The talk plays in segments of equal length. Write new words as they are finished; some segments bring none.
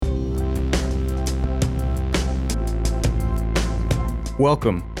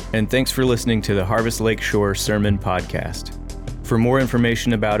Welcome, and thanks for listening to the Harvest Lakeshore Sermon Podcast. For more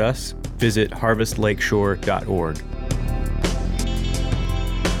information about us, visit harvestlakeshore.org.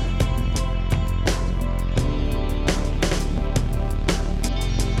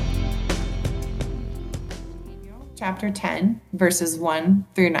 Chapter 10, verses 1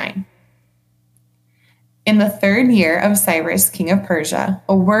 through 9. In the 3rd year of Cyrus, king of Persia,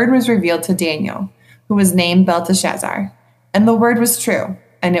 a word was revealed to Daniel, who was named Belteshazzar. And the word was true,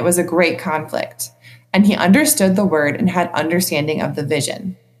 and it was a great conflict. And he understood the word and had understanding of the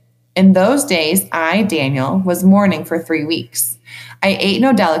vision. In those days, I, Daniel, was mourning for 3 weeks. I ate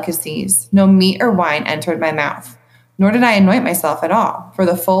no delicacies, no meat or wine entered my mouth, nor did I anoint myself at all for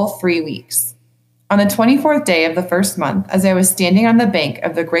the full 3 weeks. On the 24th day of the 1st month, as I was standing on the bank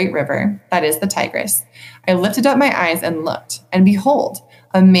of the great river, that is the Tigris, I lifted up my eyes and looked, and behold,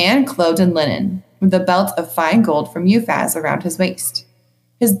 a man clothed in linen, with a belt of fine gold from Uphaz around his waist.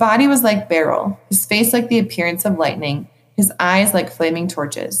 His body was like beryl, his face like the appearance of lightning, his eyes like flaming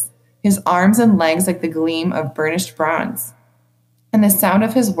torches, his arms and legs like the gleam of burnished bronze, and the sound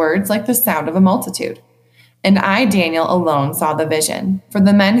of his words like the sound of a multitude. And I, Daniel, alone saw the vision, for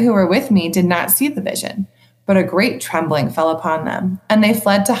the men who were with me did not see the vision, but a great trembling fell upon them, and they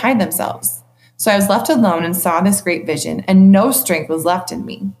fled to hide themselves. So I was left alone and saw this great vision, and no strength was left in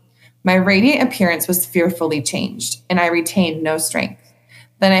me. My radiant appearance was fearfully changed, and I retained no strength.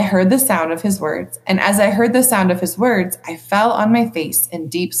 Then I heard the sound of his words, and as I heard the sound of his words, I fell on my face in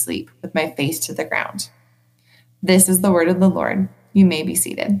deep sleep with my face to the ground. This is the word of the Lord. You may be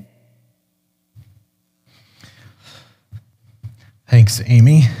seated. Thanks,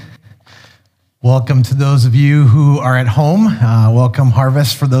 Amy. Welcome to those of you who are at home. Welcome,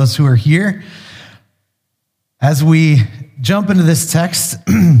 Harvest, for those who are here. As we jump into this text,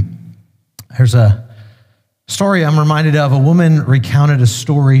 there's a story I'm reminded of. A woman recounted a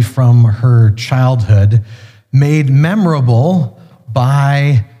story from her childhood made memorable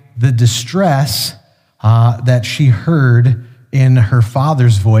by the distress that she heard in her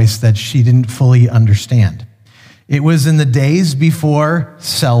father's voice that she didn't fully understand. It was in the days before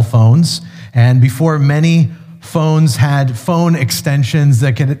cell phones and before many phones had phone extensions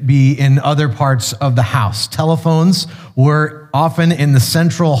that could be in other parts of the house. Telephones were often in the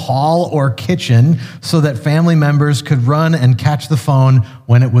central hall or kitchen so that family members could run and catch the phone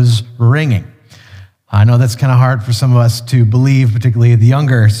when it was ringing. I know that's kind of hard for some of us to believe, particularly the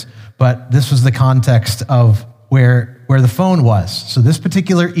youngers, but this was the context of where the phone was. So this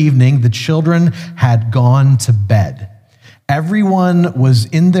particular evening, the children had gone to bed. Everyone was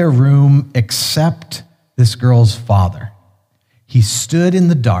in their room except this girl's father. He stood in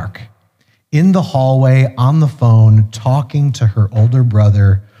the dark, in the hallway, on the phone, talking to her older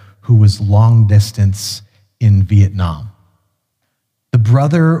brother who was long distance in Vietnam. The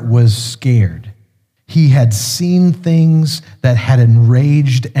brother was scared. He had seen things that had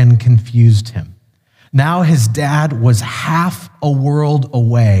enraged and confused him. Now his dad was half a world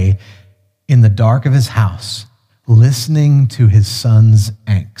away in the dark of his house, listening to his son's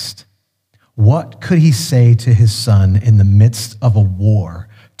angst. What could he say to his son in the midst of a war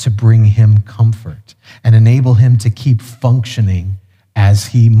to bring him comfort and enable him to keep functioning as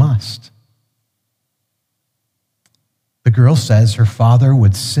he must? The girl says her father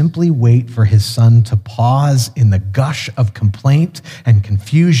would simply wait for his son to pause in the gush of complaint and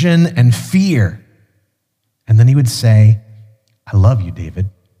confusion and fear. And then he would say, "I love you, David."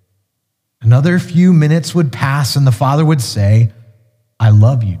 Another few minutes would pass and the father would say, "I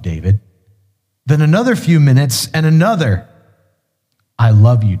love you, David." Then another few minutes and another, "I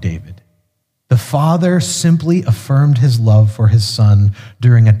love you, David." The father simply affirmed his love for his son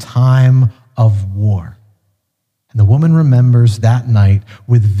during a time of war. And the woman remembers that night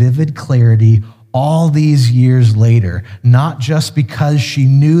with vivid clarity all these years later, not just because she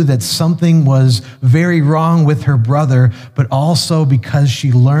knew that something was very wrong with her brother, but also because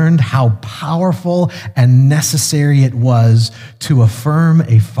she learned how powerful and necessary it was to affirm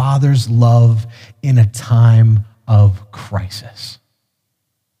a father's love in a time of crisis.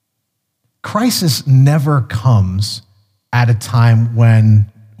 Crisis never comes at a time when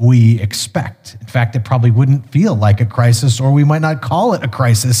we expect. In fact, it probably wouldn't feel like a crisis, or we might not call it a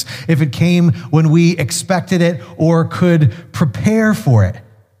crisis if it came when we expected it or could prepare for it.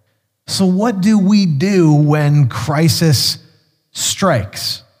 So what do we do when crisis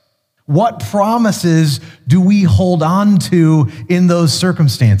strikes? What promises do we hold on to in those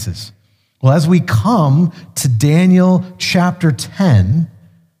circumstances? Well, as we come to Daniel chapter 10,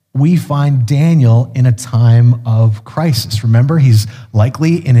 we find Daniel in a time of crisis. Remember, he's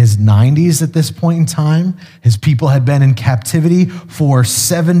likely in his 90s at this point in time. His people had been in captivity for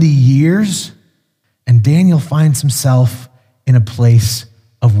 70 years, and Daniel finds himself in a place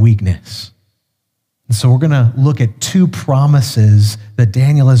of weakness. And so we're going to look at two promises that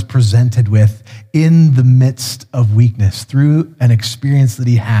Daniel is presented with in the midst of weakness through an experience that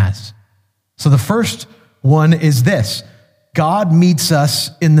he has. So the first one is this: God meets us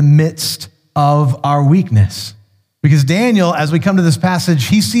in the midst of our weakness. Because Daniel, as we come to this passage,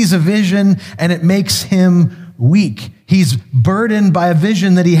 he sees a vision and it makes him weak. He's burdened by a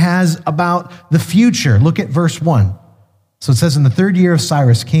vision that he has about the future. Look at verse 1. So it says, in the 3rd year of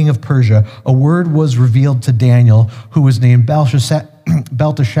Cyrus, king of Persia, a word was revealed to Daniel, who was named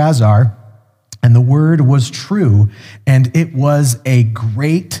Belteshazzar, and the word was true, and it was a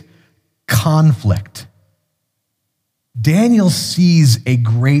great conflict. Daniel sees a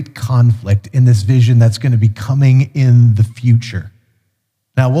great conflict in this vision that's going to be coming in the future.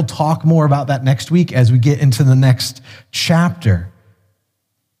 Now, we'll talk more about that next week as we get into the next chapter.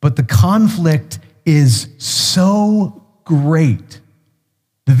 But the conflict is so great.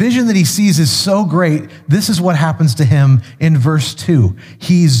 The vision that he sees is so great. This is what happens to him in verse 2.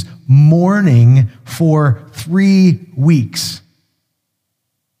 He's mourning for 3 weeks.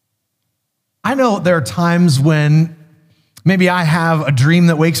 I know there are times when maybe I have a dream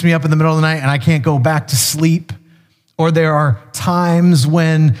that wakes me up in the middle of the night and I can't go back to sleep. Or there are times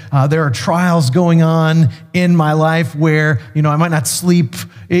when there are trials going on in my life where, I might not sleep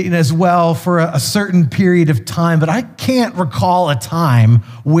as well for a certain period of time, but I can't recall a time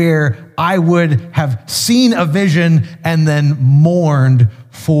where I would have seen a vision and then mourned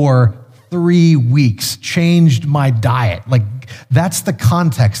for 3 weeks, changed my diet. Like, that's the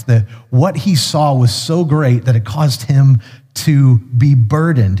context, that what he saw was so great that it caused him to be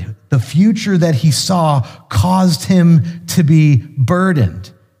burdened. The future that he saw caused him to be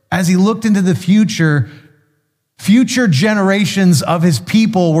burdened. As he looked into the future generations of his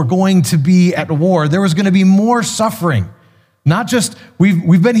people were going to be at war. There was going to be more suffering. Not just,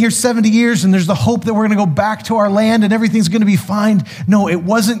 we've been here 70 years and there's the hope that we're going to go back to our land and everything's going to be fine. No, it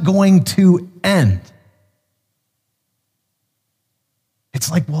wasn't going to end. It's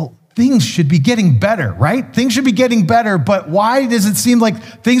like, well, things should be getting better, right? Things should be getting better, but why does it seem like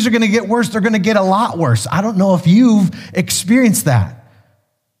things are going to get worse? They're going to get a lot worse. I don't know if you've experienced that.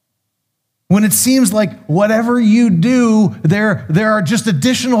 When it seems like whatever you do, there are just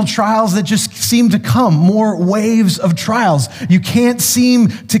additional trials that just seem to come, more waves of trials. You can't seem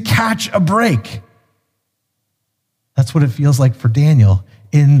to catch a break. That's what it feels like for Daniel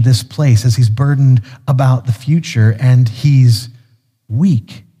in this place as he's burdened about the future and he's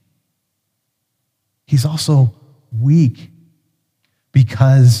weak. He's also weak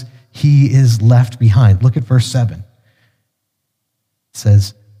because he is left behind. Look at verse 7. It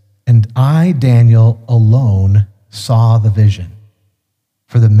says, and I, Daniel, alone saw the vision.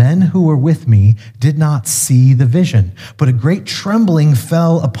 For the men who were with me did not see the vision, but a great trembling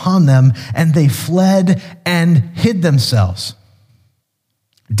fell upon them, and they fled and hid themselves.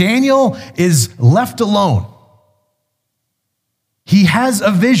 Daniel is left alone. He has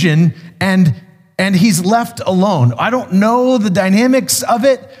a vision, and he's left alone. I don't know the dynamics of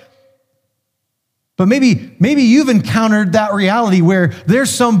it, but maybe you've encountered that reality where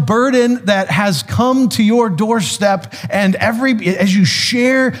there's some burden that has come to your doorstep, and as you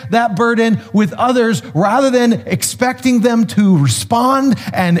share that burden with others, rather than expecting them to respond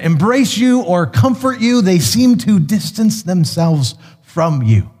and embrace you or comfort you, they seem to distance themselves from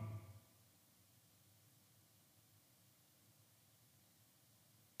you.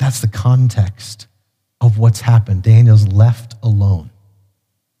 That's the context of what's happened. Daniel's left alone.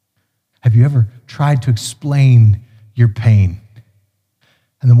 Have you ever tried to explain your pain?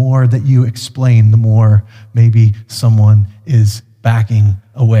 And the more that you explain, the more maybe someone is backing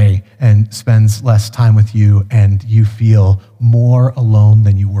away and spends less time with you, and you feel more alone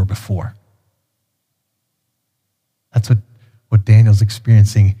than you were before. That's what Daniel's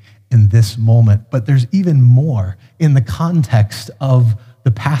experiencing in this moment. But there's even more in the context of the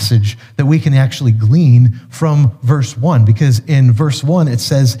passage that we can actually glean from verse 1, because in verse 1 it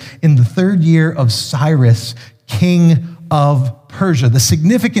says, in the 3rd year of Cyrus, king of Persia. The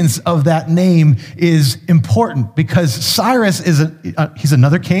significance of that name is important because Cyrus is he's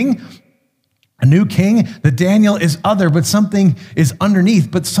another king, a new king. The Daniel is other, but something is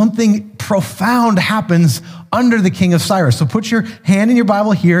underneath, but something profound happens under the king of Cyrus. So put your hand in your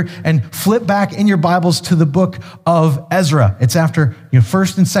Bible here and flip back in your Bibles to the book of Ezra. It's after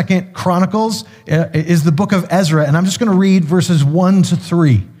 1st and 2nd Chronicles is the book of Ezra. And I'm just going to read verses 1 to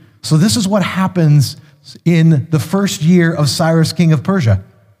 3. So this is what happens in the first year of Cyrus, king of Persia,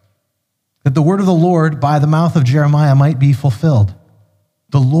 that the word of the Lord by the mouth of Jeremiah might be fulfilled.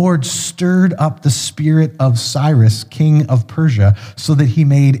 The Lord stirred up the spirit of Cyrus, king of Persia, so that he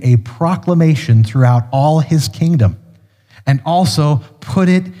made a proclamation throughout all his kingdom and also put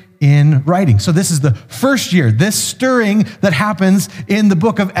it in writing. So this is the first year. This stirring that happens in the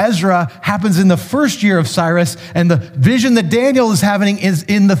book of Ezra happens in the first year of Cyrus, and the vision that Daniel is having is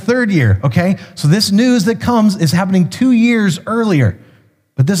in the third year, okay? So this news that comes is happening 2 years earlier.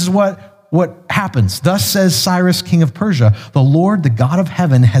 But this is what happens. Thus says Cyrus, king of Persia, the Lord, the God of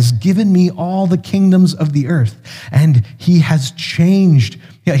heaven, has given me all the kingdoms of the earth, and he has charged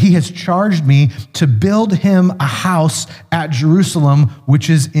me to build him a house at Jerusalem, which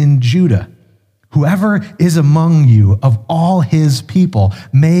is in Judah. Whoever is among you of all his people,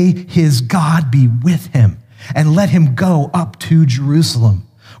 may his God be with him, and let him go up to Jerusalem,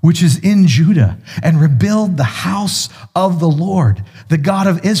 which is in Judah, and rebuild the house of the Lord, the God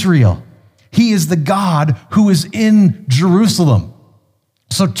of Israel. He is the God who is in Jerusalem.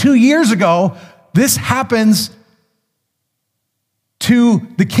 So 2 years ago, this happens to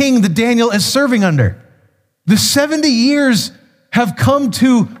the king that Daniel is serving under. The 70 years have come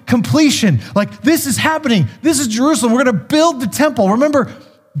to completion. Like, this is happening. This is Jerusalem. We're going to build the temple. Remember,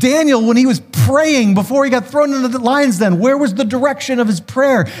 Daniel, when he was praying before he got thrown into the lion's den, where was the direction of his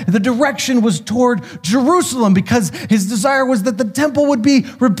prayer? The direction was toward Jerusalem, because his desire was that the temple would be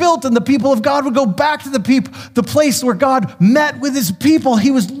rebuilt and the people of God would go back to the place where God met with his people.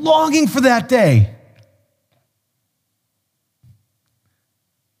 He was longing for that day.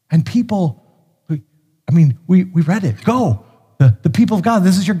 And people, we read it. Go. The people of God,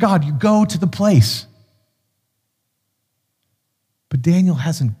 this is your God. You go to the place. But Daniel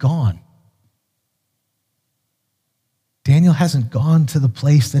hasn't gone. Daniel hasn't gone to the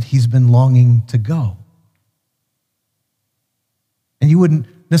place that he's been longing to go. And you wouldn't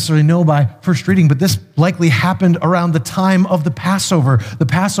necessarily know by first reading, but this likely happened around the time of the Passover. The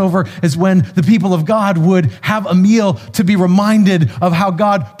Passover is when the people of God would have a meal to be reminded of how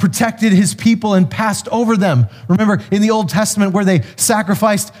God protected his people and passed over them. Remember in the Old Testament where they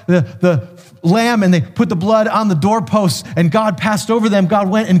sacrificed the lamb and they put the blood on the doorposts and God passed over them. God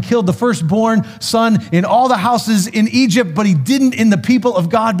went and killed the firstborn son in all the houses in Egypt, but he didn't in the people of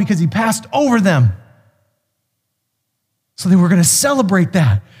God because he passed over them. So they were going to celebrate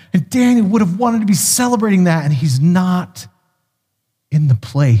that. And Daniel would have wanted to be celebrating that, and he's not in the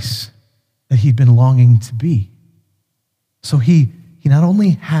place that he'd been longing to be. So he not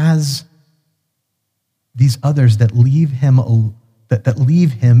only has these others that leave him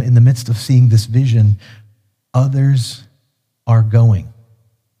in the midst of seeing this vision, others are going.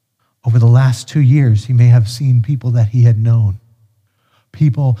 Over the last 2 years, he may have seen people that he had known,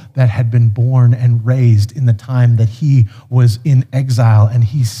 people that had been born and raised in the time that he was in exile, and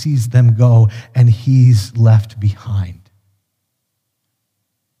he sees them go, and he's left behind.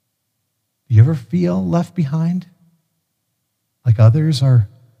 Do you ever feel left behind? Like others are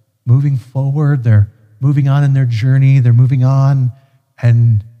moving forward, they're moving on in their journey, they're moving on,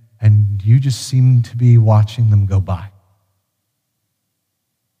 and you just seem to be watching them go by.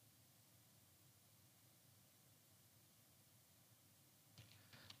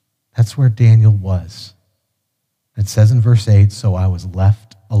 That's where Daniel was. It says in verse 8, so I was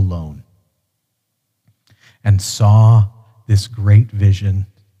left alone and saw this great vision,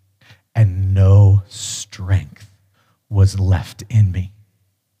 and no strength was left in me.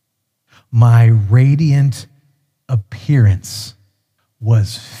 My radiant appearance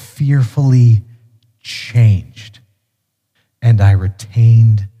was fearfully changed, and I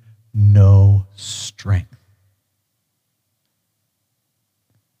retained no strength.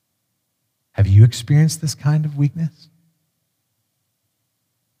 Have you experienced this kind of weakness?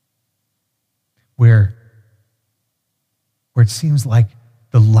 Where it seems like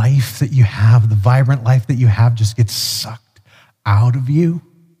the life that you have, the vibrant life that you have, just gets sucked out of you?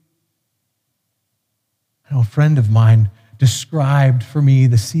 I know a friend of mine described for me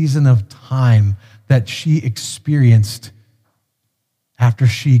the season of time that she experienced after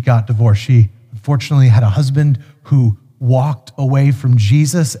she got divorced. She unfortunately had a husband who walked away from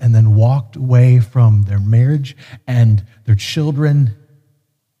Jesus and then walked away from their marriage and their children.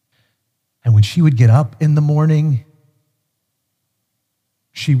 And when she would get up in the morning,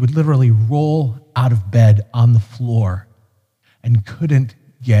 she would literally roll out of bed on the floor and couldn't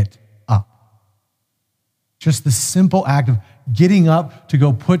get up. Just the simple act of getting up to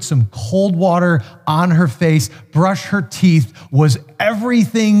go put some cold water on her face, brush her teeth, was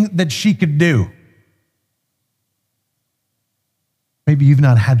everything that she could do. Maybe you've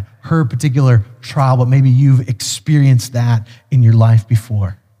not had her particular trial, but maybe you've experienced that in your life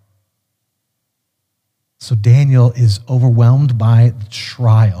before. So Daniel is overwhelmed by the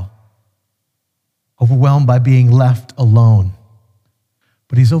trial, overwhelmed by being left alone.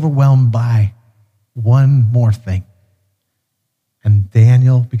 But he's overwhelmed by one more thing. And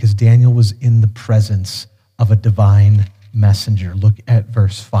because Daniel was in the presence of a divine messenger. Look at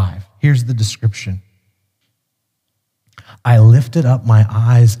verse 5. Here's the description. I lifted up my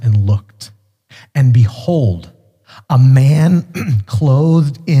eyes and looked, and behold, a man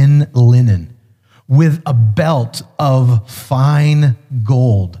clothed in linen, with a belt of fine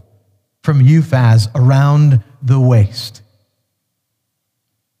gold from Uphaz around the waist.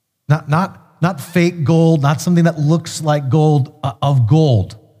 Not fake gold, not something that looks like gold, of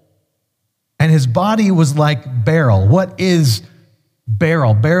gold. And his body was like beryl. What is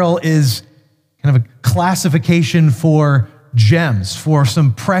beryl? Beryl is kind of a classification for gems, for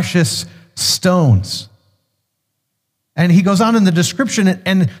some precious stones. And he goes on in the description,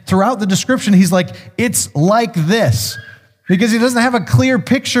 and throughout the description, he's like, it's like this. Because he doesn't have a clear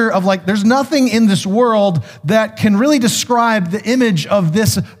picture of there's nothing in this world that can really describe the image of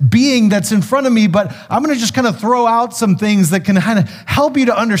this being that's in front of me, but I'm going to just kind of throw out some things that can kind of help you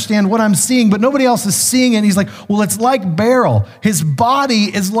to understand what I'm seeing, but nobody else is seeing it. And he's like, well, it's like beryl. His body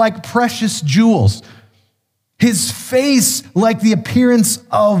is like precious jewels. His face like the appearance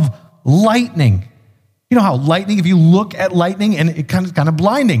of lightning. You know how lightning, if you look at lightning, and it kind of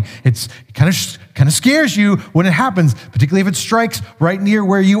blinding. It kind of scares you when it happens, particularly if it strikes right near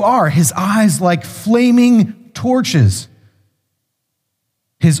where you are. His eyes like flaming torches.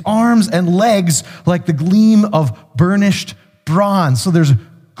 His arms and legs like the gleam of burnished bronze. So there's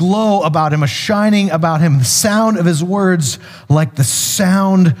glow about him, a shining about him. The sound of his words like the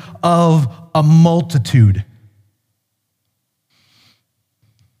sound of a multitude.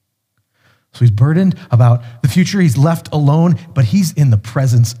 So he's burdened about the future. He's left alone, but he's in the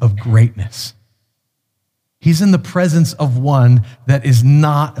presence of greatness. He's in the presence of one that is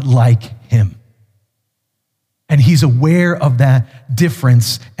not like him. And he's aware of that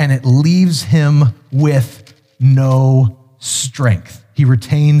difference, and it leaves him with no strength. He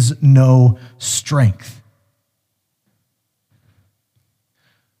retains no strength.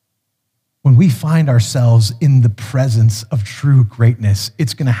 When we find ourselves in the presence of true greatness,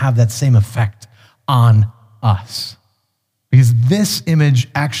 it's going to have that same effect on us. Because this image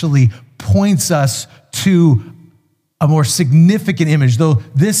actually points us to a more significant image. Though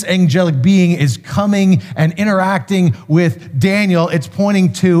this angelic being is coming and interacting with Daniel, it's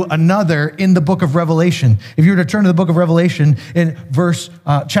pointing to another in the book of Revelation. If you were to turn to the book of Revelation in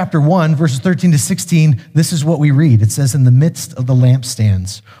chapter 1, verses 13 to 16, this is what we read. It says, in the midst of the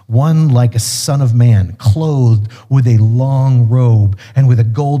lampstands, one like a son of man, clothed with a long robe and with a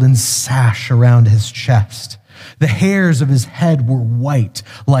golden sash around his chest. The hairs of his head were white,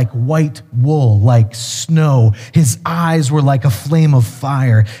 like white wool, like snow. His eyes were like a flame of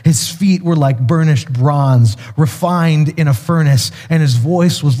fire. His feet were like burnished bronze, refined in a furnace, and his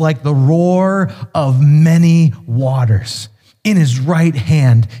voice was like the roar of many waters. In his right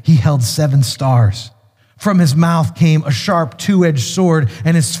hand, he held 7 stars. From his mouth came a sharp 2-edged sword,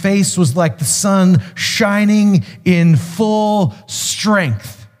 and his face was like the sun shining in full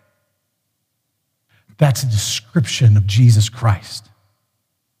strength. That's a description of Jesus Christ.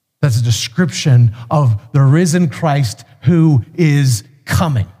 That's a description of the risen Christ who is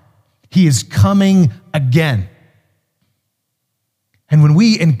coming. He is coming again. And when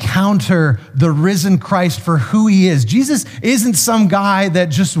we encounter the risen Christ for who he is, Jesus isn't some guy that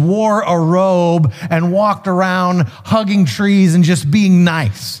just wore a robe and walked around hugging trees and just being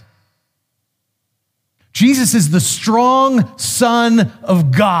nice. Jesus is the strong Son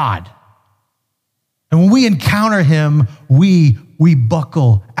of God. And when we encounter him, we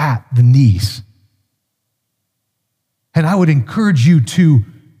buckle at the knees. And I would encourage you to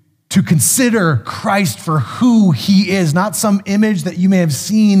consider Christ for who he is, not some image that you may have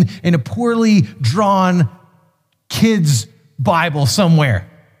seen in a poorly drawn kid's Bible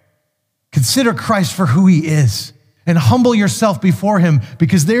somewhere. Consider Christ for who he is and humble yourself before him,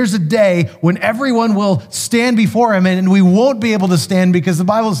 because there's a day when everyone will stand before him and we won't be able to stand, because the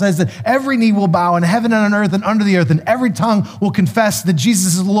Bible says that every knee will bow in heaven and on earth and under the earth, and every tongue will confess that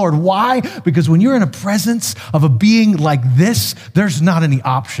Jesus is the Lord. Why? Because when you're in a presence of a being like this, there's not any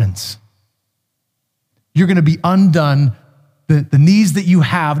options. You're going to be undone. The knees that you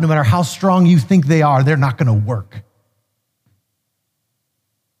have, no matter how strong you think they are, they're not going to work.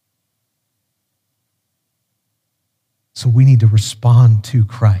 So we need to respond to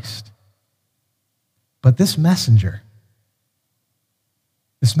Christ. But this messenger,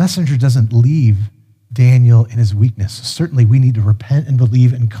 This messenger doesn't leave Daniel in his weakness. Certainly we need to repent and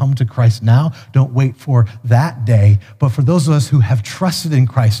believe and come to Christ now. Don't wait for that day. But for those of us who have trusted in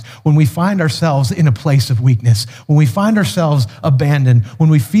Christ, when we find ourselves in a place of weakness, when we find ourselves abandoned, when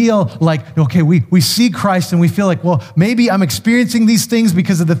we feel like, okay, we see Christ and we feel like, well, maybe I'm experiencing these things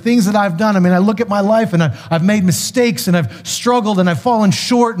because of the things that I've done. I mean, I look at my life and I've made mistakes and I've struggled and I've fallen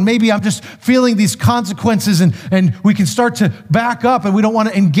short, and maybe I'm just feeling these consequences, and we can start to back up, and we don't want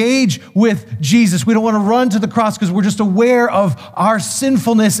to engage with Jesus. We don't want to run to the cross because we're just aware of our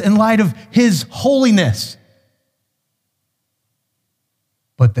sinfulness in light of his holiness.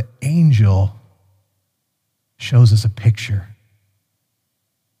 But the angel shows us a picture.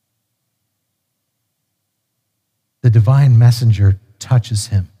 The divine messenger touches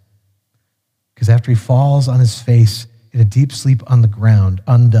him, because after he falls on his face in a deep sleep on the ground,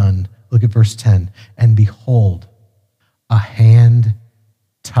 undone, look at verse 10, and behold, a hand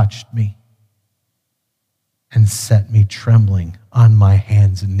touched me and set me trembling on my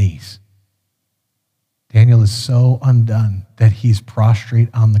hands and knees. Daniel is so undone that he's prostrate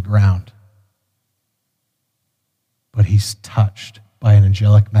on the ground, but he's touched by an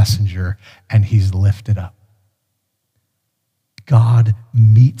angelic messenger and he's lifted up. God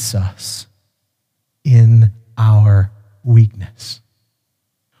meets us in our weakness.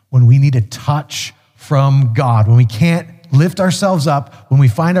 When we need a touch from God, when we can't lift ourselves up, when we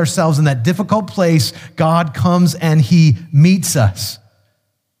find ourselves in that difficult place, God comes and he meets us.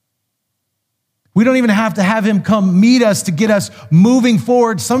 We don't even have to have him come meet us to get us moving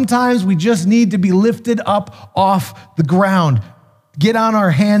forward. Sometimes we just need to be lifted up off the ground. Get on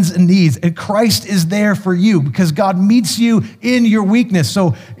our hands and knees. And Christ is there for you because God meets you in your weakness.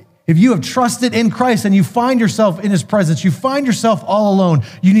 So if you have trusted in Christ and you find yourself in his presence, you find yourself all alone,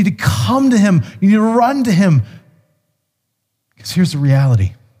 you need to come to him. You need to run to him. Because here's the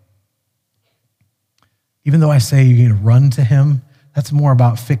reality. Even though I say you need to run to him, that's more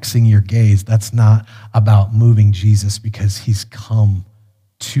about fixing your gaze. That's not about moving Jesus, because he's come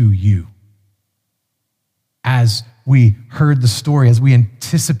to you. As we heard the story, as we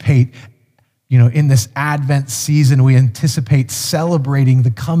anticipate, in this Advent season, we anticipate celebrating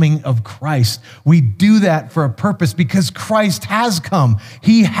the coming of Christ. We do that for a purpose because Christ has come.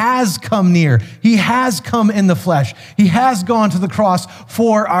 He has come near. He has come in the flesh. He has gone to the cross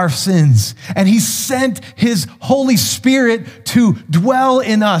for our sins. And he sent his Holy Spirit to dwell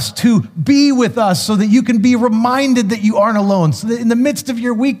in us, to be with us, so that you can be reminded that you aren't alone, so that in the midst of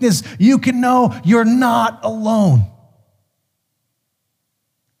your weakness, you can know you're not alone.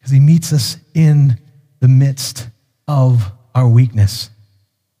 Because he meets us in the midst of our weakness.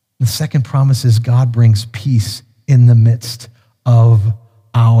 The second promise is God brings peace in the midst of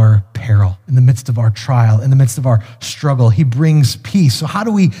our peril, in the midst of our trial, in the midst of our struggle. He brings peace. So how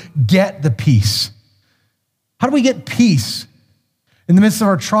do we get the peace? How do we get peace? In the midst of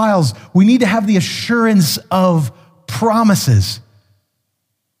our trials, we need to have the assurance of promises.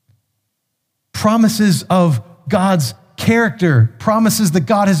 Promises of God's character, promises that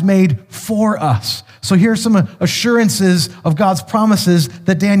God has made for us. So here are some assurances of God's promises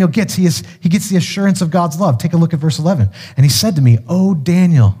that Daniel gets. He gets the assurance of God's love. Take a look at verse 11. And he said to me, "O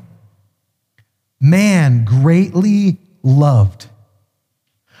Daniel, man greatly loved.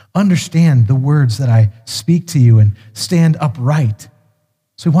 Understand the words that I speak to you and stand upright."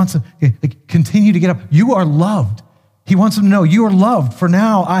 So he wants to continue to get up. You are loved. He wants them to know you are loved, for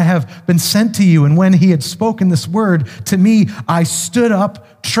now I have been sent to you. And when he had spoken this word to me, I stood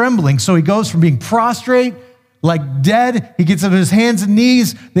up trembling. So he goes from being prostrate, like dead. He gets up on his hands and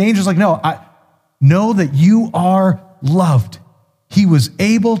knees. The angel's like, no, I know that you are loved. He was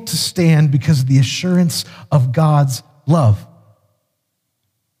able to stand because of the assurance of God's love.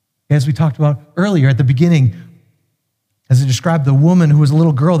 As we talked about earlier at the beginning, as it described the woman who was a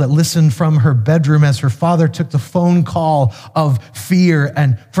little girl that listened from her bedroom as her father took the phone call of fear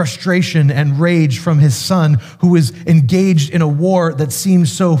and frustration and rage from his son, who was engaged in a war that seemed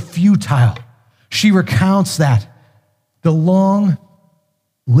so futile. She recounts that the long,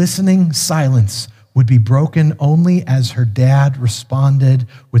 listening silence would be broken only as her dad responded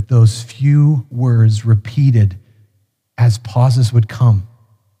with those few words repeated as pauses would come.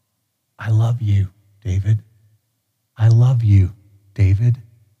 "I love you, David. I love you, David.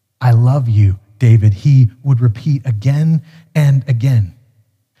 I love you, David." He would repeat again and again.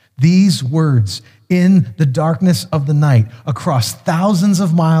 These words in the darkness of the night, across thousands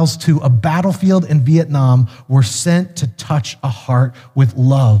of miles to a battlefield in Vietnam, were sent to touch a heart with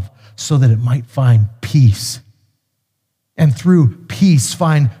love so that it might find peace. And through peace,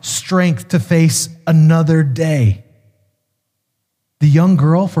 find strength to face another day. The young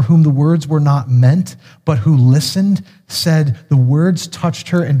girl for whom the words were not meant, but who listened, said the words touched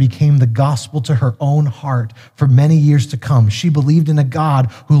her and became the gospel to her own heart for many years to come. She believed in a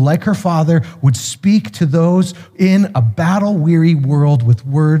God who, like her father, would speak to those in a battle-weary world with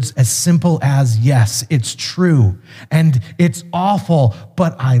words as simple as, yes, it's true, and it's awful,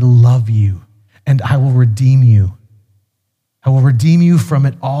 but I love you, and I will redeem you. I will redeem you from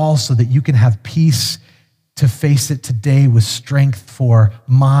it all so that you can have peace to face it today with strength for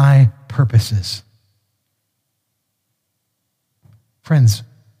my purposes. Friends,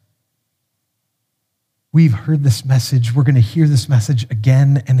 we've heard this message. We're going to hear this message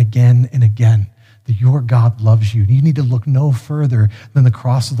again and again and again, that your God loves you. You need to look no further than the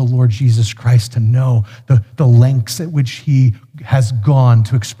cross of the Lord Jesus Christ to know the lengths at which he has gone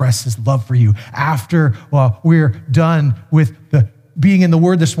to express his love for you. After we're done with being in the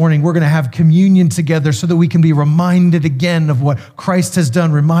Word this morning, we're going to have communion together so that we can be reminded again of what Christ has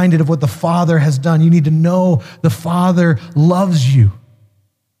done, reminded of what the Father has done. You need to know the Father loves you.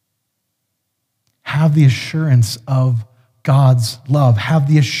 Have the assurance of God's love. Have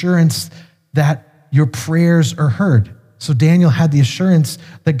the assurance that your prayers are heard. So Daniel had the assurance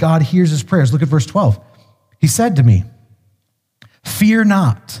that God hears his prayers. Look at verse 12. He said to me, "Fear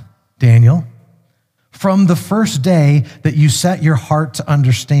not, Daniel. From the first day that you set your heart to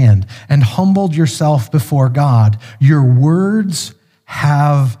understand and humbled yourself before God, your words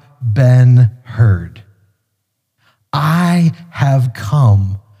have been heard. I have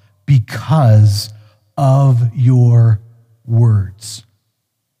come because of your words."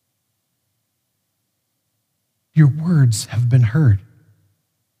 Your words have been heard.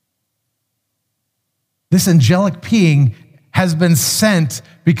 This angelic being has been sent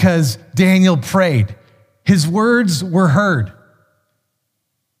because Daniel prayed. His words were heard.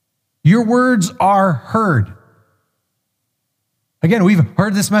 Your words are heard. Again, we've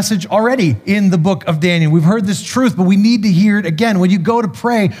heard this message already in the book of Daniel. We've heard this truth, but we need to hear it again. When you go to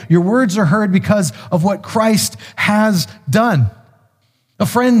pray, your words are heard because of what Christ has done. A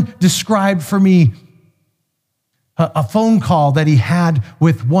friend described for me a phone call that he had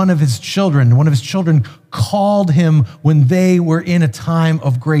with one of his children. One of his children called him when they were in a time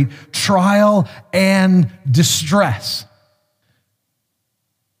of great trial and distress.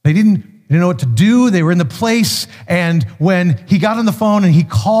 They didn't know what to do. They were in the place, and when he got on the phone and he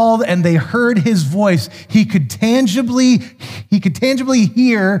called and they heard his voice, he could tangibly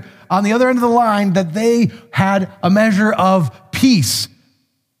hear on the other end of the line that they had a measure of peace.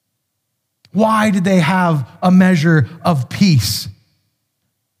 Why did they have a measure of peace?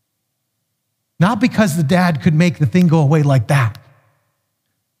 Not because the dad could make the thing go away like that,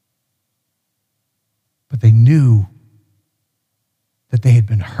 but they knew that they had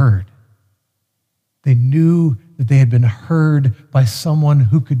been heard. They knew that they had been heard by someone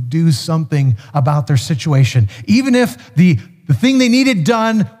who could do something about their situation. Even if the thing they needed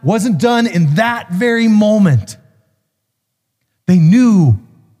done wasn't done in that very moment, they knew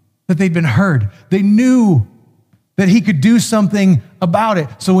that they'd been heard. They knew that he could do something about it.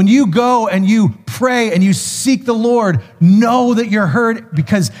 So when you go and you pray and you seek the Lord, know that you're heard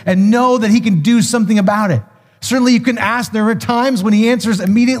and know that he can do something about it. Certainly you can ask. There are times when he answers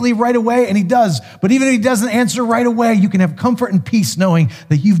immediately right away, and he does. But even if he doesn't answer right away, you can have comfort and peace knowing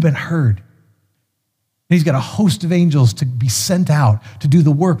that you've been heard. And he's got a host of angels to be sent out to do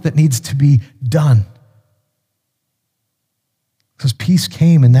the work that needs to be done. Because peace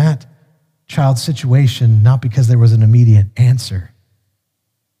came in that child's situation, not because there was an immediate answer,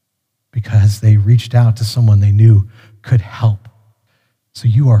 because they reached out to someone they knew could help. So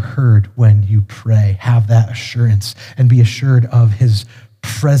you are heard when you pray. Have that assurance and be assured of his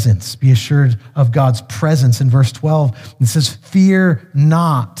presence. Be assured of God's presence. In verse 12, it says, "Fear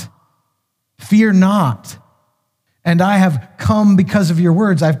not. Fear not. And I have come because of your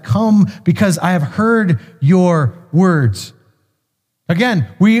words. I've come because I have heard your words." Again,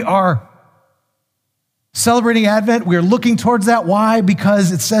 we are celebrating Advent. We are looking towards that. Why?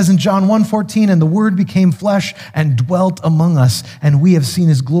 Because it says in John 1:14, "And the Word became flesh and dwelt among us, and we have seen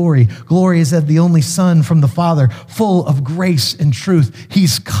his glory. Glory is of the only Son from the Father, full of grace and truth."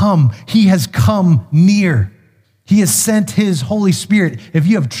 He's come. He has come near. He has sent his Holy Spirit. If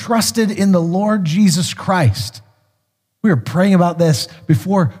you have trusted in the Lord Jesus Christ, we were praying about this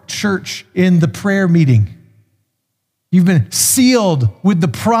before church in the prayer meeting. You've been sealed with the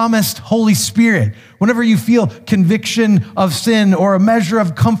promised Holy Spirit. Whenever you feel conviction of sin or a measure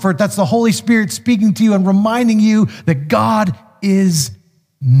of comfort, that's the Holy Spirit speaking to you and reminding you that God is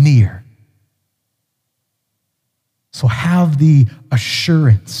near. So have the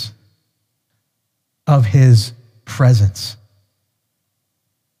assurance of his presence.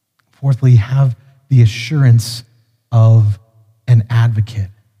 Fourthly, have the assurance of an advocate.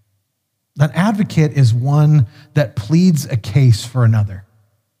 An advocate is one that pleads a case for another.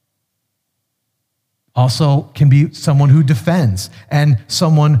 Also can be someone who defends and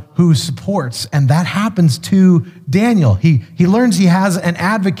someone who supports. And that happens to Daniel. He learns he has an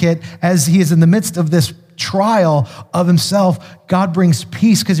advocate as he is in the midst of this trial of himself. God brings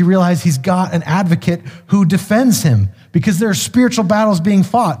peace because he realizes he's got an advocate who defends him because there are spiritual battles being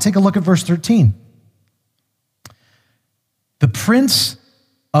fought. Take a look at verse 13. The prince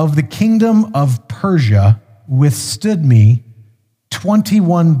of the kingdom of Persia withstood me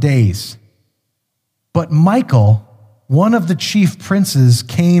 21 days. But Michael, one of the chief princes,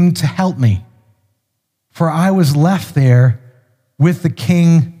 came to help me, for I was left there with the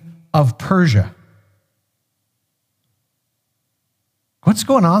king of Persia. What's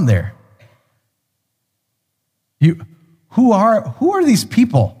going on there? Who are these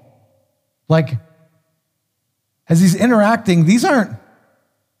people? Like, as he's interacting, these aren't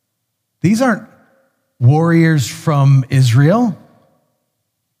warriors from Israel.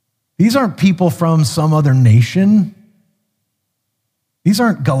 These aren't people from some other nation. These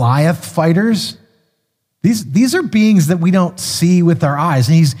aren't Goliath fighters. These are beings that we don't see with our eyes.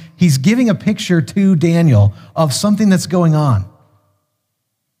 And he's giving a picture to Daniel of something that's going on.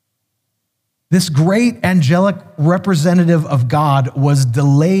 This great angelic representative of God was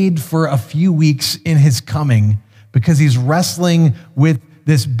delayed for a few weeks in his coming because he's wrestling with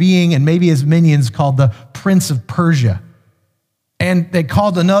this being and maybe his minions called the Prince of Persia. And they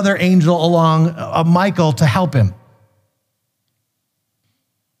called another angel along, Michael, to help him.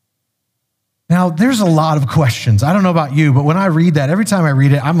 Now, there's a lot of questions. I don't know about you, but when I read that, every time I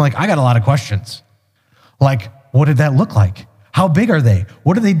read it, I'm like, I got a lot of questions. Like, what did that look like? How big are they?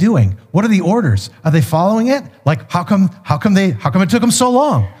 What are they doing? What are the orders? Are they following it? Like, how come it took them so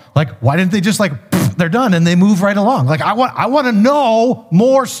long? Like, why didn't they just they're done and they move right along? Like, I want to know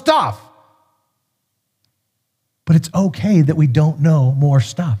more stuff. But it's okay that we don't know more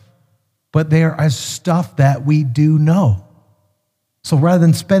stuff. But there is stuff that we do know. So rather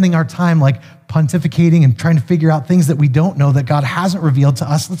than spending our time pontificating and trying to figure out things that we don't know that God hasn't revealed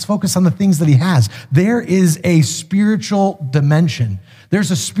to us, let's focus on the things that he has. There is a spiritual dimension. There's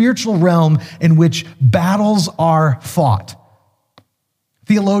a spiritual realm in which battles are fought.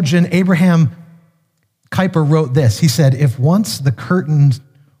 Theologian Abraham Kuyper wrote this. He said, if once the curtains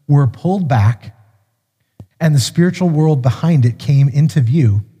were pulled back and the spiritual world behind it came into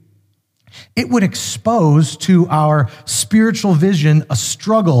view, it would expose to our spiritual vision a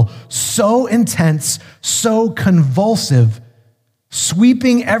struggle so intense, so convulsive,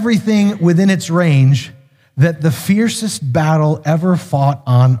 sweeping everything within its range, that the fiercest battle ever fought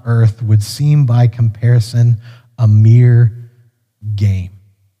on earth would seem by comparison a mere game.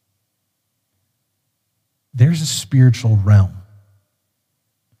 There's a spiritual realm.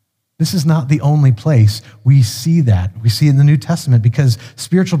 This is not the only place we see that. We see it in the New Testament because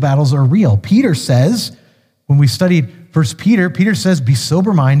spiritual battles are real. Peter says, when we studied 1 Peter, Peter says, be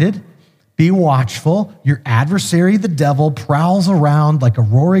sober-minded, be watchful. Your adversary, the devil, prowls around like a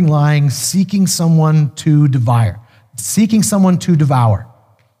roaring lion, seeking someone to devour.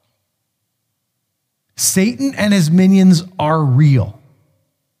 Satan and his minions are real,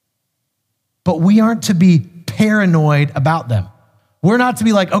 but we aren't to be paranoid about them. We're not to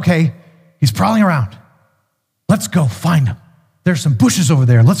be like, okay, he's prowling around. Let's go find him. There's some bushes over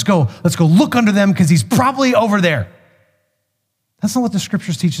there. Let's go look under them because he's probably over there. That's not what the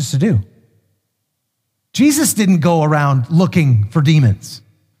scriptures teach us to do. Jesus didn't go around looking for demons.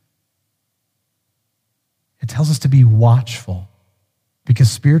 It tells us to be watchful because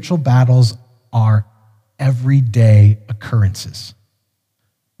spiritual battles are everyday occurrences,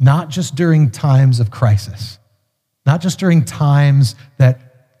 not just during times of crisis. Not just during times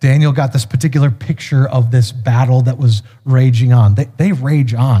that Daniel got this particular picture of this battle that was raging on. They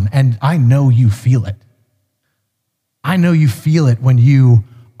rage on, and I know you feel it. I know you feel it when you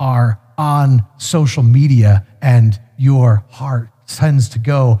are on social media and your heart tends to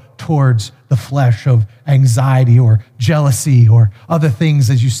go towards the flesh of anxiety or jealousy or other things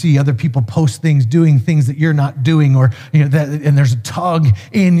as you see other people post things, doing things that you're not doing, or and there's a tug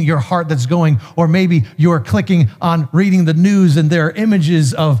in your heart that's going, or maybe you're clicking on reading the news and there are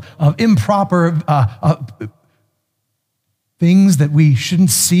images of improper things that we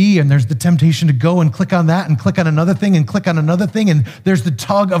shouldn't see, and there's the temptation to go and click on that and click on another thing and click on another thing, and there's the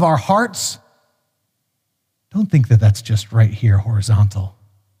tug of our hearts. Don't think that that's just right here, horizontal.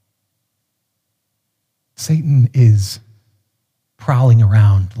 Satan is prowling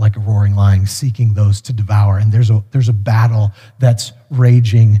around like a roaring lion, seeking those to devour. And there's a battle that's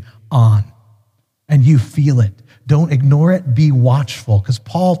raging on and you feel it. Don't ignore it. Be watchful, because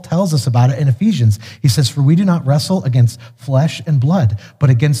Paul tells us about it in Ephesians. He says, for we do not wrestle against flesh and blood, but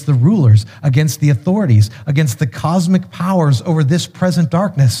against the rulers, against the authorities, against the cosmic powers over this present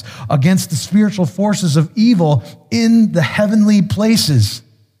darkness, against the spiritual forces of evil in the heavenly places.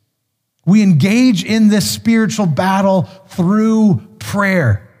 We engage in this spiritual battle through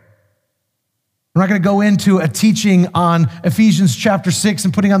prayer. We're not going to go into a teaching on Ephesians chapter 6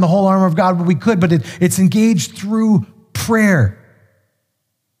 and putting on the whole armor of God, but we could, but it's engaged through prayer.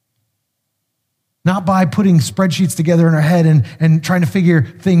 Not by putting spreadsheets together in our head and trying to figure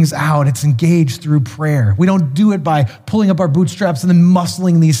things out. It's engaged through prayer. We don't do it by pulling up our bootstraps and then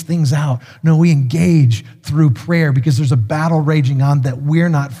muscling these things out. No, we engage through prayer because there's a battle raging on that we're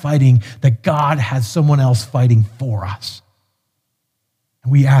not fighting, that God has someone else fighting for us.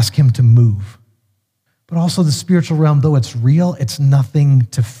 And we ask him to move. But also the spiritual realm, though it's real, it's nothing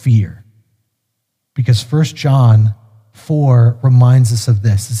to fear. Because 1 John 4 reminds us of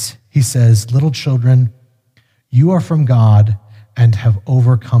this. He says, little children, you are from God and have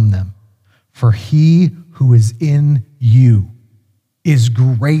overcome them. For he who is in you is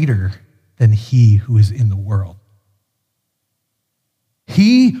greater than he who is in the world.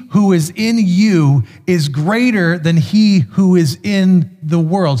 He who is in you is greater than he who is in the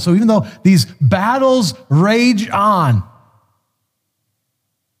world. So even though these battles rage on,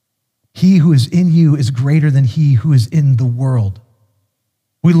 he who is in you is greater than he who is in the world.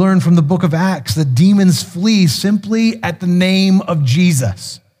 We learn from the book of Acts that demons flee simply at the name of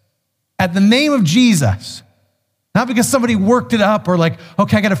Jesus. At the name of Jesus. Not because somebody worked it up or like,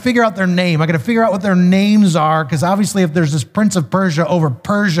 okay, I got to figure out their name. I got to figure out what their names are, because obviously if there's this prince of Persia over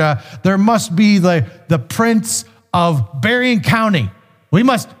Persia, there must be the prince of Berrien County. We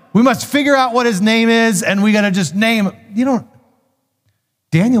must figure out what his name is, and we got to just name him.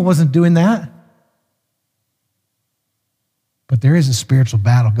 Daniel wasn't doing that. But there is a spiritual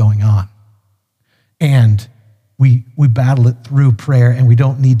battle going on. And we battle it through prayer, and we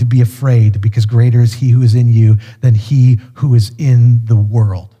don't need to be afraid, because greater is he who is in you than he who is in the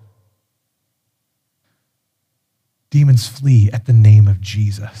world. Demons flee at the name of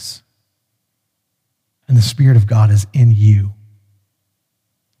Jesus. And the Spirit of God is in you.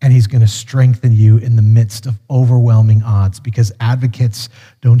 And he's going to strengthen you in the midst of overwhelming odds, because advocates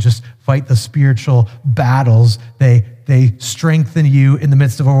don't just fight the spiritual battles, they strengthen you in the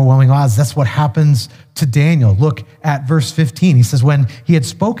midst of overwhelming odds. That's what happens to Daniel. Look at verse 15. He says, when he had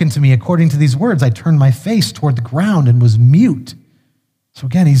spoken to me according to these words, I turned my face toward the ground and was mute. So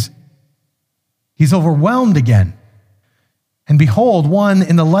again, he's overwhelmed again. And behold, one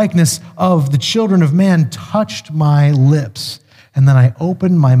in the likeness of the children of man touched my lips. And then I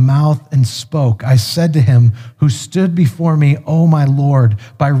opened my mouth and spoke. I said to him who stood before me, O my Lord,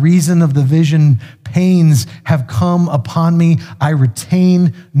 by reason of the vision, pains have come upon me. I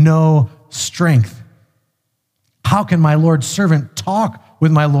retain no strength. How can my Lord's servant talk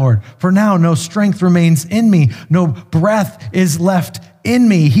with my Lord? For now no strength remains in me. No breath is left in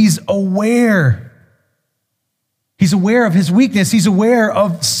me. He's aware. He's aware of his weakness. He's aware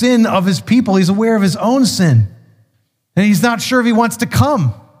of sin of his people. He's aware of his own sin. And he's not sure if he wants to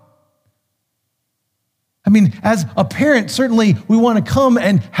come. I mean, as a parent, certainly we want to come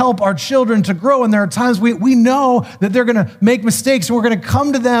and help our children to grow. And there are times we know that they're going to make mistakes, and we're going to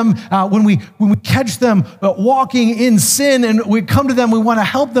come to them when we catch them walking in sin, and we come to them, we want to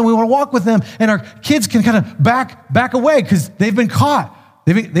help them, we want to walk with them, and our kids can kind of back away because they've been caught.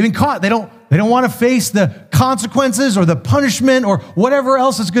 They've been caught. They don't want to face the consequences or the punishment or whatever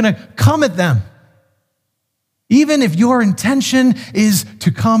else is going to come at them. Even if your intention is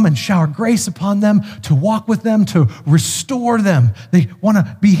to come and shower grace upon them, to walk with them, to restore them, they want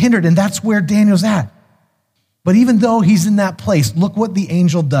to be hindered, and that's where Daniel's at. But even though he's in that place, look what the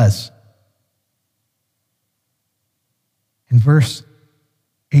angel does. In verse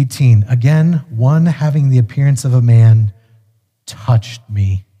 18, again, one having the appearance of a man touched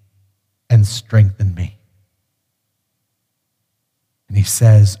me and strengthened me. And he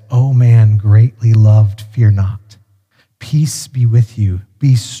says, O man greatly loved, fear not. Peace be with you.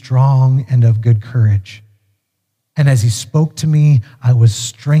 Be strong and of good courage. And as he spoke to me, I was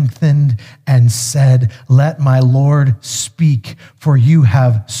strengthened and said, let my Lord speak, for you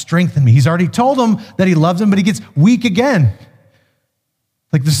have strengthened me. He's already told him that he loves him, but he gets weak again.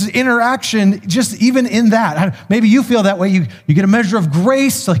 Like this is interaction, just even in that. Maybe you feel that way. You get a measure of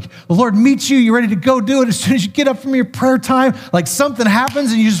grace, like the Lord meets you, you're ready to go do it. As soon as you get up from your prayer time, like something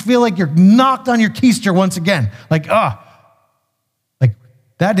happens and you just feel like you're knocked on your keister once again. Like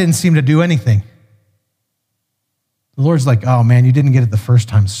that didn't seem to do anything. The Lord's like, oh man, you didn't get it the first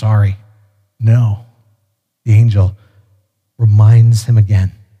time, sorry. No, the angel reminds him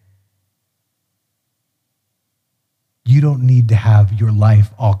again. You don't need to have your life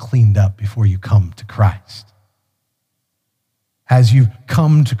all cleaned up before you come to Christ. As you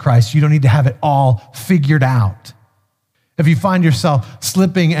come to Christ, you don't need to have it all figured out. If you find yourself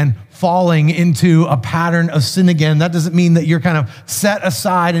slipping and falling into a pattern of sin again, that doesn't mean that you're kind of set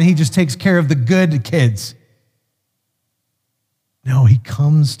aside and he just takes care of the good kids. No, he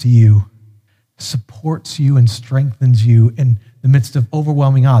comes to you, supports you, and strengthens you in the midst of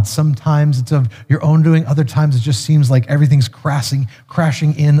overwhelming odds. Sometimes it's of your own doing. Other times it just seems like everything's crashing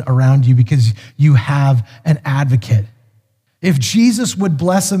in around you because you have an advocate. If Jesus would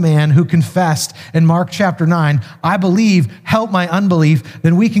bless a man who confessed in Mark chapter 9, I believe, help my unbelief,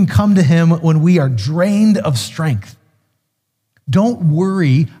 then we can come to him when we are drained of strength. Don't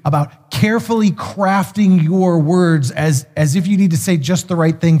worry about carefully crafting your words as if you need to say just the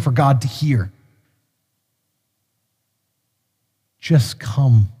right thing for God to hear. Just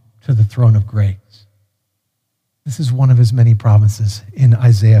come to the throne of grace. This is one of his many promises in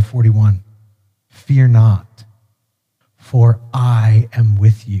Isaiah 41. Fear not, for I am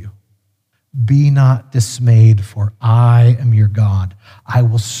with you. Be not dismayed, for I am your God. I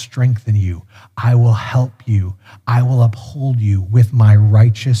will strengthen you. I will help you. I will uphold you with my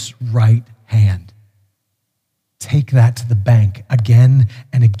righteous right hand. Take that to the bank again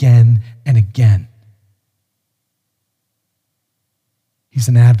and again and again. He's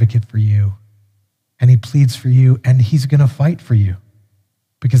an advocate for you, and he pleads for you, and he's going to fight for you,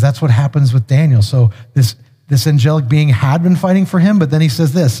 because that's what happens with Daniel. So this angelic being had been fighting for him, but then he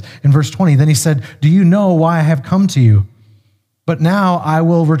says this in verse 20. Then he said, do you know why I have come to you? But now I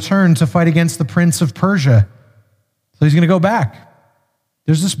will return to fight against the prince of Persia. So he's going to go back.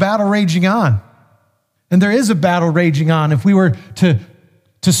 There's this battle raging on. And there is a battle raging on. If we were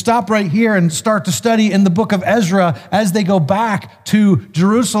to stop right here and start to study in the book of Ezra as they go back to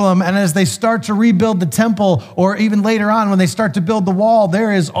Jerusalem and as they start to rebuild the temple, or even later on when they start to build the wall,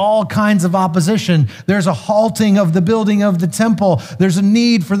 there is all kinds of opposition. There's a halting of the building of the temple. There's a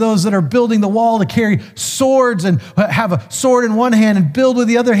need for those that are building the wall to carry swords and have a sword in one hand and build with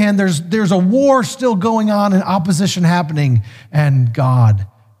the other hand. There's a war still going on and opposition happening, and God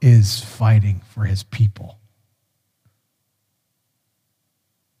is fighting for his people.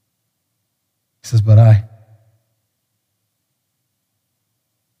 He says, but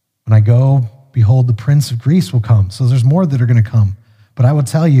when I go, behold, the prince of Greece will come. So there's more that are going to come. But I will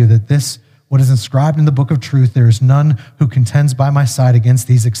tell you that this, what is inscribed in the book of truth, there is none who contends by my side against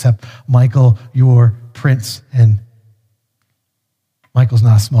these except Michael, your prince. And Michael's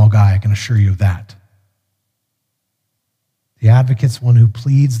not a small guy, I can assure you of that. The advocate's one who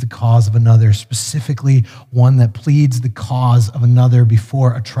pleads the cause of another, specifically one that pleads the cause of another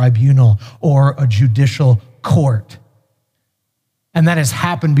before a tribunal or a judicial court. And that has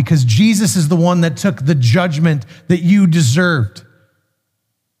happened because Jesus is the one that took the judgment that you deserved.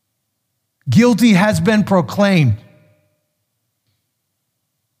 Guilty has been proclaimed.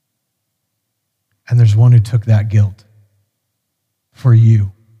 And there's one who took that guilt for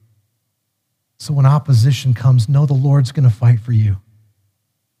you. So when opposition comes, know the Lord's going to fight for you.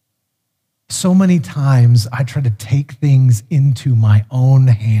 So many times I try to take things into my own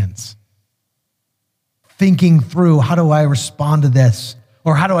hands, thinking through, how do I respond to this?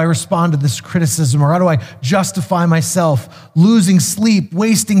 Or how do I respond to this criticism? Or how do I justify myself? Losing sleep,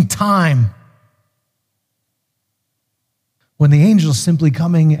 wasting time. When the angel's simply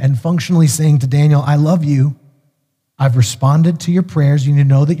coming and functionally saying to Daniel, I love you. I've responded to your prayers. You need to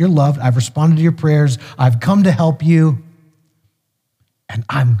know that you're loved. I've responded to your prayers. I've come to help you. And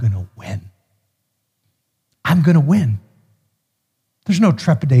I'm going to win. I'm going to win. There's no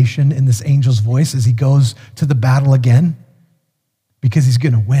trepidation in this angel's voice as he goes to the battle again, because he's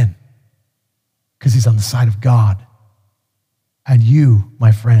going to win, because he's on the side of God. And you,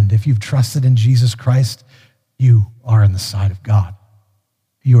 my friend, if you've trusted in Jesus Christ, you are on the side of God.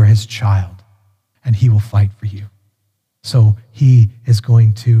 You are his child, and he will fight for you. So he is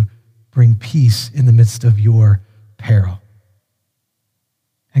going to bring peace in the midst of your peril.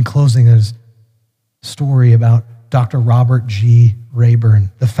 In closing, there's a story about Dr. Robert G.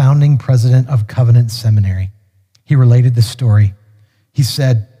 Rayburn, the founding president of Covenant Seminary. He related this story. He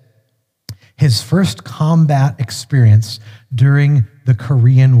said, his first combat experience during the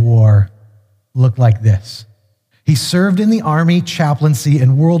Korean War looked like this. He served in the Army chaplaincy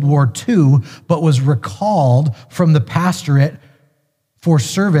in World War II, but was recalled from the pastorate for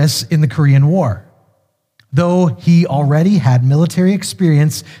service in the Korean War. Though he already had military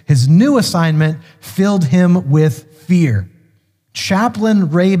experience, his new assignment filled him with fear. Chaplain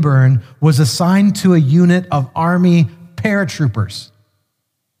Rayburn was assigned to a unit of Army paratroopers.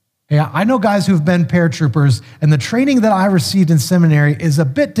 Yeah, I know guys who've been paratroopers, and the training that I received in seminary is a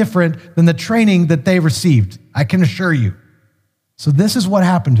bit different than the training that they received, I can assure you. So this is what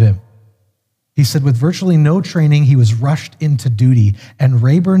happened to him. He said with virtually no training, he was rushed into duty, and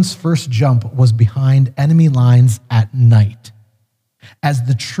Rayburn's first jump was behind enemy lines at night. As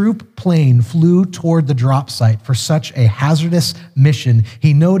the troop plane flew toward the drop site for such a hazardous mission,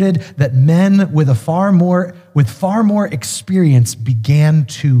 he noted that men with far more experience began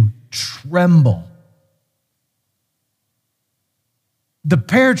to tremble. The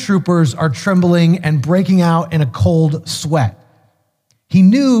paratroopers are trembling and breaking out in a cold sweat. He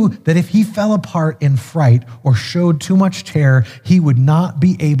knew that if he fell apart in fright or showed too much terror, he would not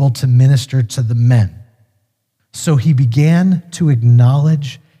be able to minister to the men. So he began to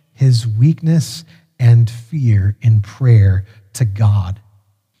acknowledge his weakness and fear in prayer to God,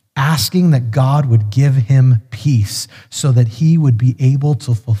 asking that God would give him peace so that he would be able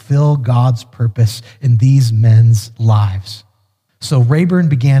to fulfill God's purpose in these men's lives. So Rayburn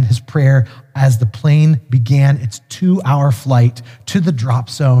began his prayer as the plane began its 2-hour flight to the drop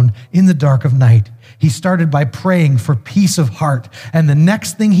zone in the dark of night. He started by praying for peace of heart, and the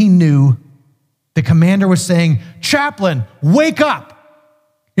next thing he knew, the commander was saying, "Chaplain, wake up.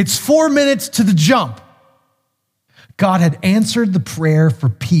 It's 4 minutes to the jump." God had answered the prayer for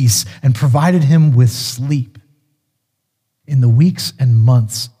peace and provided him with sleep. In the weeks and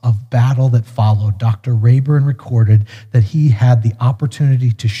months of battle that followed, Dr. Rayburn recorded that he had the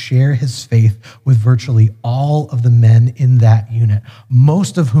opportunity to share his faith with virtually all of the men in that unit,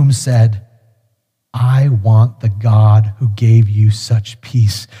 most of whom said, "I want the God who gave you such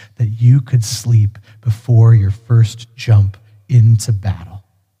peace that you could sleep before your first jump into battle."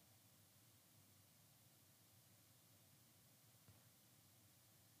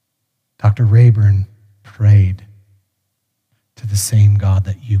 Dr. Rayburn prayed to the same God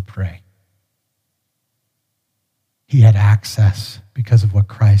that you pray. He had access because of what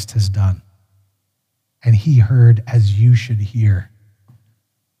Christ has done. And he heard, as you should hear,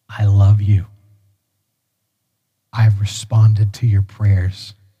 "I love you. I've responded to your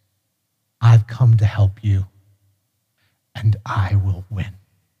prayers. I've come to help you, and I will win."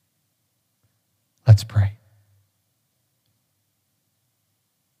 Let's pray.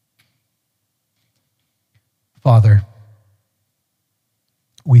 Father,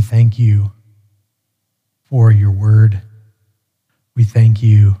 we thank you for your word. We thank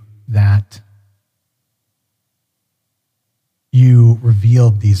you that you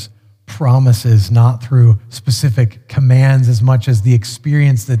revealed these promises not through specific commands as much as the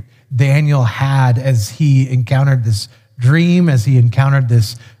experience that Daniel had as he encountered this dream, as he encountered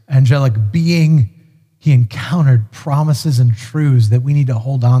this angelic being. He encountered promises and truths that we need to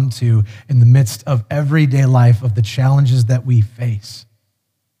hold on to in the midst of everyday life, of the challenges that we face.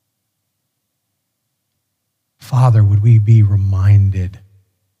 Father, would we be reminded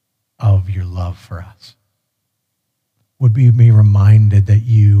of your love for us? Would we be reminded that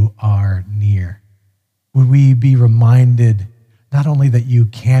you are near? Would we be reminded not only that you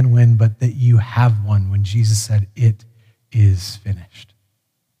can win, but that you have won when Jesus said, "It is finished."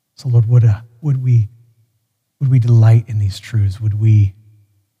 So Lord, would we delight in these truths? Would we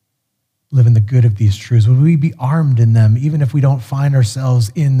live in the good of these truths? Would we be armed in them, even if we don't find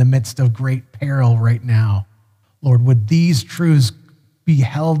ourselves in the midst of great peril right now? Lord, would these truths be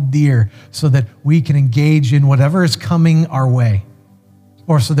held dear so that we can engage in whatever is coming our way,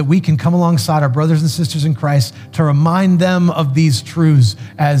 or so that we can come alongside our brothers and sisters in Christ to remind them of these truths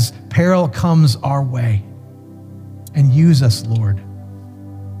as peril comes our way. And use us, Lord,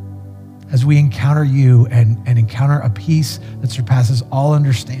 as we encounter you and encounter a peace that surpasses all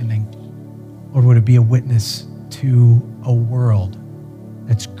understanding. Lord, would it be a witness to a world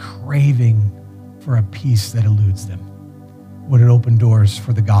that's craving for a peace that eludes them? Would it open doors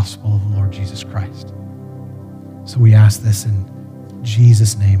for the gospel of the Lord Jesus Christ? So we ask this in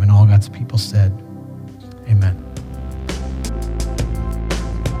Jesus' name, and all God's people said, amen.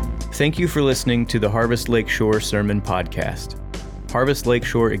 Thank you for listening to the Harvest Lakeshore Sermon Podcast. Harvest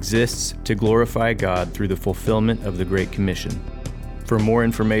Lakeshore exists to glorify God through the fulfillment of the Great Commission. For more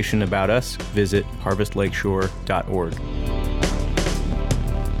information about us, visit harvestlakeshore.org.